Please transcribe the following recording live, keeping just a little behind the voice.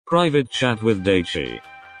Private chat with Daichi.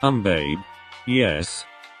 Babe. Yes.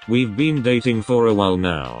 We've been dating for a while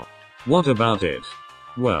now. What about it?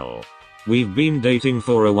 Well, we've been dating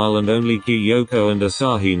for a while and only Kyoko and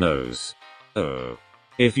Asahi knows. Oh.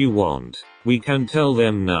 If you want, we can tell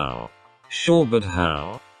them now. Sure, but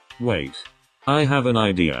how? Wait. I have an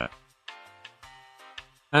idea.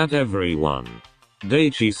 At everyone.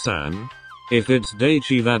 Daichi-san. If it's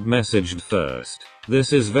Daichi that messaged first,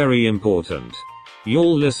 this is very important.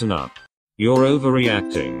 You'll listen up. You're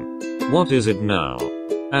overreacting. What is it now?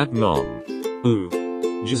 At mom. Ooh.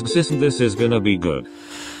 Just this is gonna be good.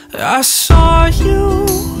 I saw you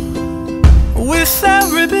with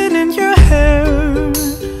that ribbon in your hair.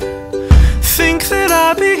 Think that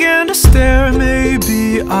I began to stare.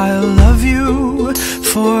 Maybe I'll love you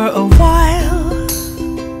for a while.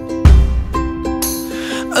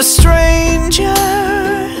 A stranger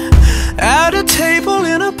at a table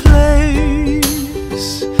in a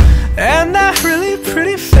place, and that really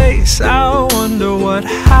pretty face. I wonder what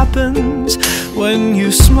happens when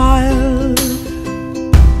you smile.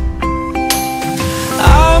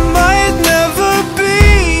 I might never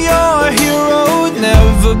be your hero,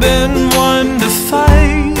 never been one to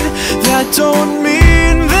fight. That don't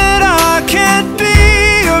mean that I can't be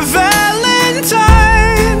your Valentine.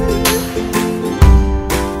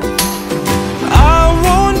 I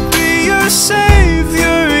won't be your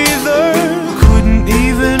savior either, couldn't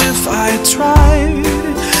even if I tried.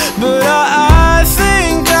 But I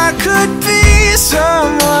think I could be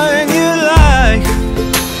someone you like.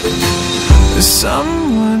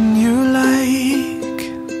 Someone you like.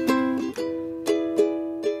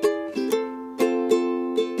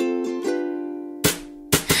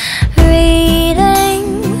 Reading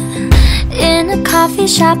in a coffee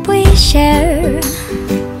shop we share,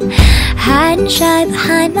 hiding shy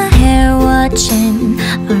behind my hair, watching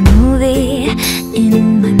our movie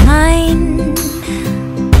in my mind.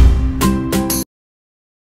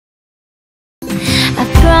 I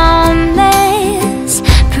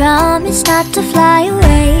promise not to fly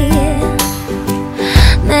away.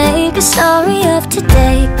 Make a story of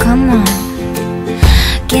today, come on,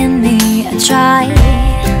 give me a try.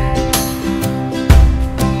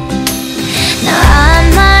 Now I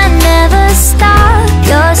might never stop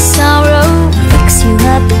your sorrow, fix you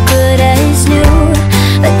up good as new,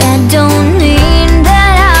 but that don't mean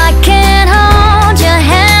that I can't hold your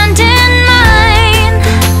hand in mine.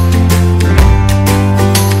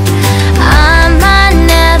 I might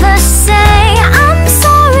never say I'm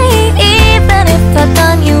sorry, even if I've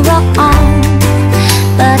done you wrong,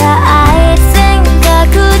 but I think I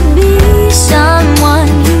could be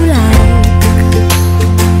someone you like.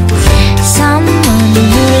 Someone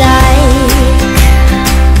you like.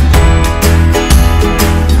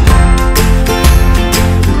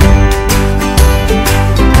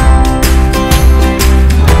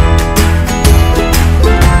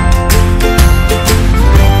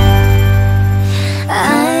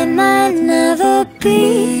 I might never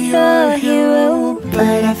be your hero,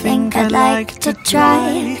 but I think I'd like to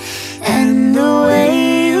try. And the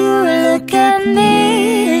way you look at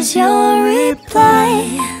me is your reply.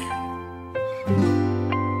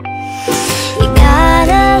 You got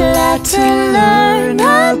a lot to learn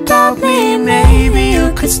about me, maybe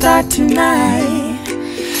you could start tonight.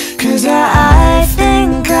 'Cause I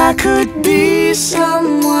think I could be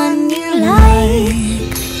someone you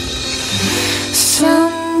like.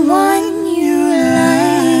 Someone you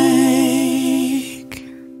like.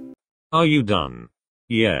 Are you done?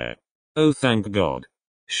 Yeah. Oh, thank God.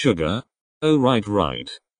 Sugar? Oh, right.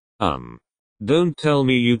 Don't tell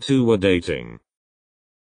me you two were dating.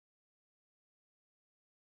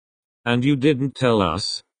 And you didn't tell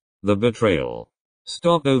us? The betrayal.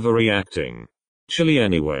 Stop overreacting. Chilly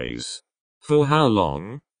anyways. For how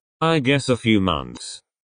long? I guess a few months.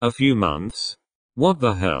 A few months? What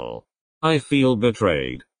the hell? I feel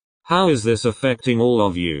betrayed. How is this affecting all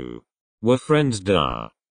of you? We're friends, duh.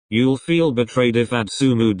 You'll feel betrayed if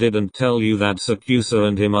Atsumu didn't tell you that Sakusa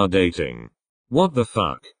and him are dating. What the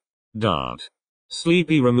fuck? Dart.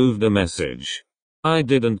 Sleepy removed a message. I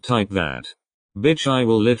didn't type that. Bitch, I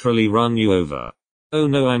will literally run you over. Oh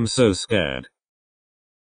no, I'm so scared.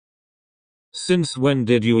 Since when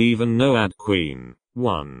did you even know at Queen?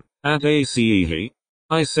 1. At ACE?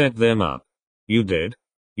 I set them up. You did?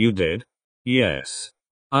 You did? Yes.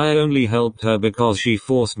 I only helped her because she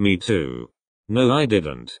forced me to. No, I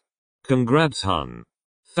didn't. Congrats, hun.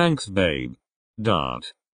 Thanks, babe.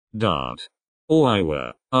 Dart. Or I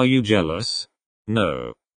were. Are you jealous?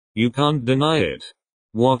 No. You can't deny it.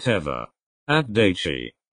 Whatever. At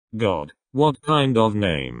Daichi. God, what kind of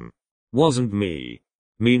name? Wasn't me.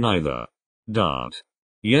 Me neither. Dart.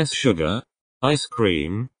 Yes, sugar. Ice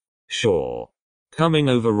cream? Sure. Coming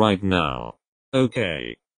over right now.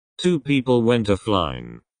 Okay. 2 people went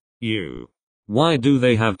offline. You. Why do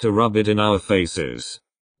they have to rub it in our faces?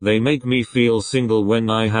 They make me feel single when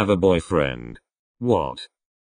I have a boyfriend. What?